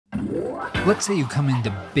Let's say you come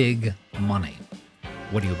into big money.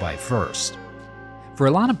 What do you buy first? For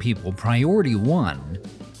a lot of people, priority one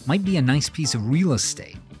might be a nice piece of real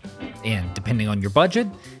estate. And depending on your budget,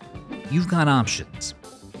 you've got options.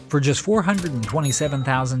 For just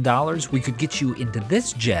 $427,000, we could get you into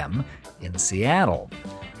this gem in Seattle.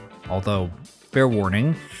 Although, fair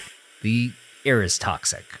warning, the air is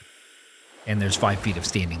toxic. And there's 5 feet of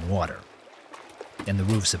standing water. And the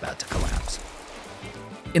roof's about to collapse.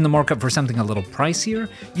 In the market for something a little pricier,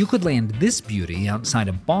 you could land this beauty outside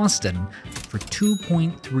of Boston for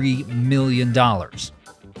 $2.3 million.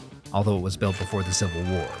 Although it was built before the Civil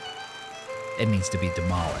War. It needs to be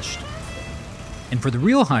demolished. And for the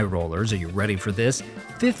real high rollers, are you ready for this?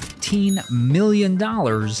 $15 million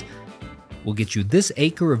will get you this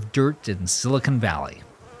acre of dirt in Silicon Valley.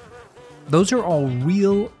 Those are all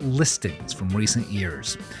real listings from recent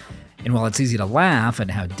years. And while it's easy to laugh at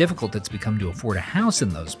how difficult it's become to afford a house in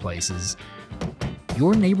those places,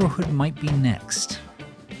 your neighborhood might be next.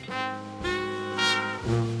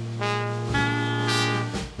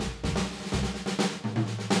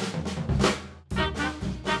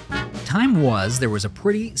 Time there was a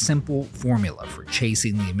pretty simple formula for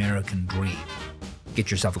chasing the American dream. Get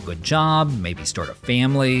yourself a good job, maybe start a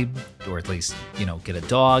family, or at least, get a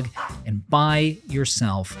dog, and buy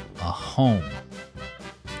yourself a home.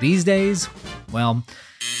 These days, well,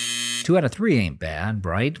 2 out of 3 ain't bad,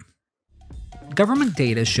 right? Government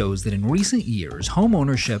data shows that in recent years,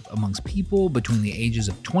 homeownership amongst people between the ages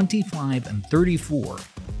of 25 and 34,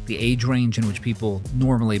 the age range in which people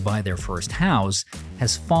normally buy their first house,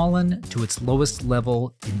 has fallen to its lowest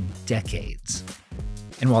level in decades.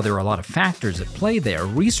 And while there are a lot of factors at play there,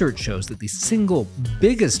 research shows that the single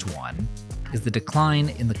biggest one is the decline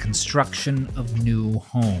in the construction of new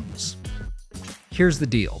homes. Here's the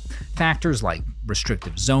deal. Factors like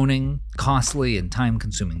restrictive zoning, costly and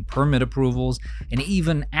time-consuming permit approvals, and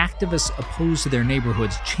even activists opposed to their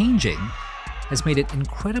neighborhoods changing has made it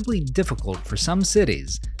incredibly difficult for some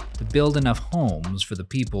cities to build enough homes for the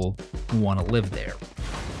people who want to live there.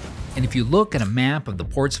 And if you look at a map of the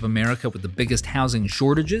ports of America with the biggest housing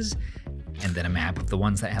shortages, and then a map of the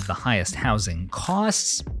ones that have the highest housing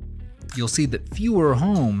costs, you'll see that fewer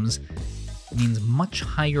homes means much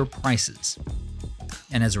higher prices.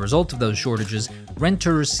 And as a result of those shortages,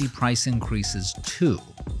 renters see price increases too.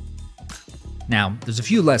 Now, there's a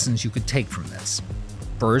few lessons you could take from this.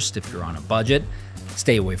 First, if you're on a budget,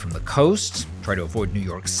 stay away from the coast, try to avoid New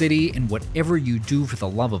York City, and whatever you do for the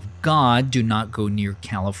love of God, do not go near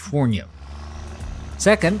California.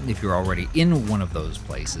 Second, if you're already in one of those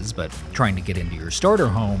places, but trying to get into your starter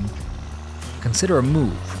home, consider a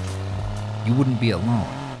move. You wouldn't be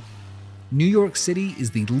alone. New York City is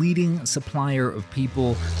the leading supplier of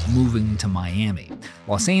people moving to Miami.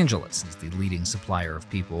 Los Angeles is the leading supplier of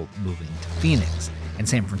people moving to Phoenix. And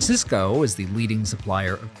San Francisco is the leading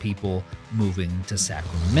supplier of people moving to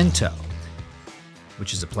Sacramento,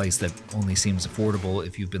 which is a place that only seems affordable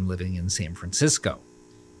if you've been living in San Francisco.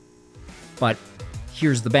 But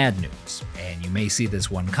here's the bad news, and you may see this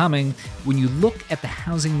one coming. When you look at the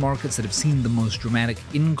housing markets that have seen the most dramatic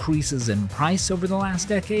increases in price over the last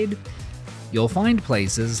decade, you'll find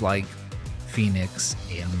places like Phoenix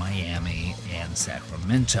and Miami and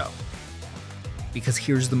Sacramento. Because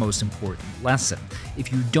here's the most important lesson.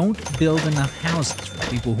 If you don't build enough houses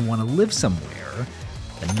for people who want to live somewhere,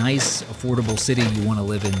 the nice, affordable city you want to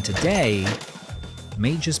live in today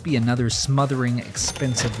may just be another smothering,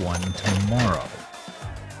 expensive one tomorrow.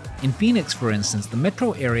 In Phoenix, for instance, the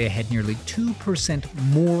metro area had nearly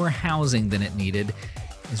 2% more housing than it needed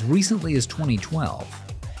as recently as 2012.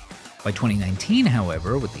 By 2019,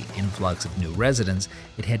 however, with the influx of new residents,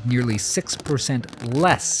 it had nearly 6%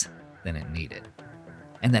 less than it needed.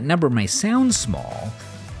 And that number may sound small,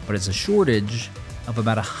 but it's a shortage of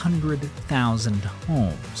about 100,000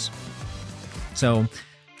 homes. So,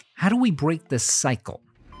 how do we break this cycle?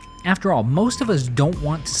 After all, most of us don't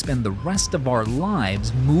want to spend the rest of our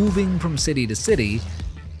lives moving from city to city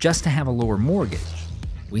just to have a lower mortgage.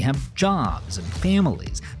 We have jobs and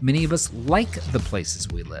families. Many of us like the places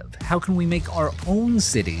we live. How can we make our own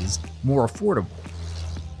cities more affordable?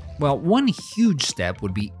 Well, one huge step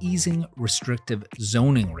would be easing restrictive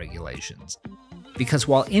zoning regulations. Because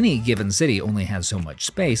while any given city only has so much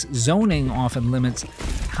space, zoning often limits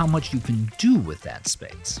how much you can do with that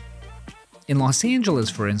space. In Los Angeles,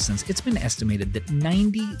 for instance, it's been estimated that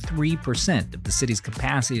 93% of the city's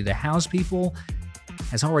capacity to house people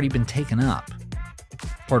has already been taken up.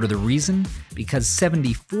 Part of the reason? Because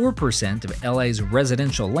 74% of LA's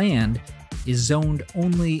residential land is zoned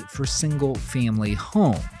only for single-family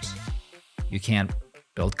homes. You can't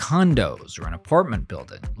build condos or an apartment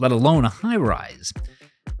building, let alone a high-rise,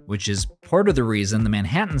 which is part of the reason the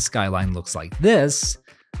Manhattan skyline looks like this,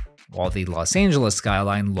 while the Los Angeles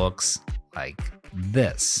skyline looks like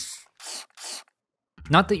this.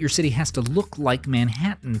 Not that your city has to look like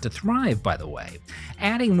Manhattan to thrive, by the way.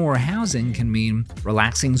 Adding more housing can mean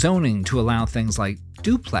relaxing zoning to allow things like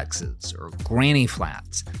duplexes or granny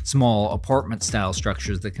flats, small apartment-style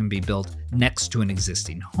structures that can be built next to an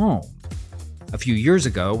existing home. A few years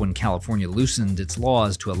ago, when California loosened its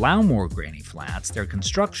laws to allow more granny flats, their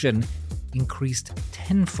construction increased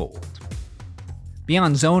tenfold.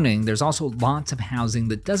 Beyond zoning, there's also lots of housing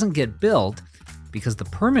that doesn't get built because the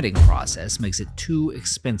permitting process makes it too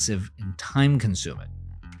expensive and time-consuming.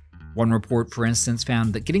 One report, for instance,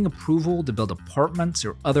 found that getting approval to build apartments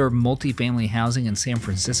or other multifamily housing in San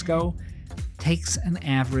Francisco takes an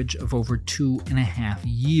average of over 2.5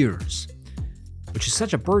 years, which is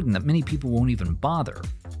such a burden that many people won't even bother.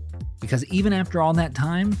 Because even after all that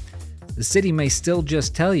time, the city may still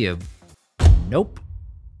just tell you, nope.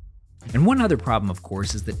 And one other problem, of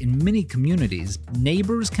course, is that in many communities,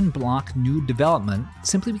 neighbors can block new development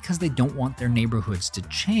simply because they don't want their neighborhoods to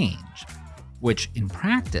change, which in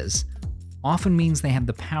practice often means they have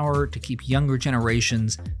the power to keep younger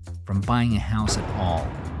generations from buying a house at all,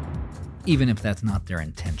 even if that's not their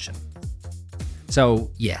intention. So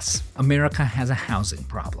yes, America has a housing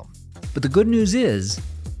problem. But the good news is,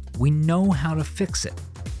 we know how to fix it.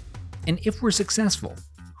 And if we're successful,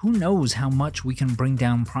 who knows how much we can bring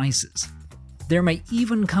down prices? There may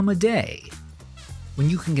even come a day when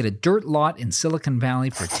you can get a dirt lot in Silicon Valley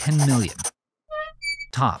for $10 million.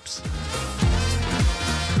 Tops.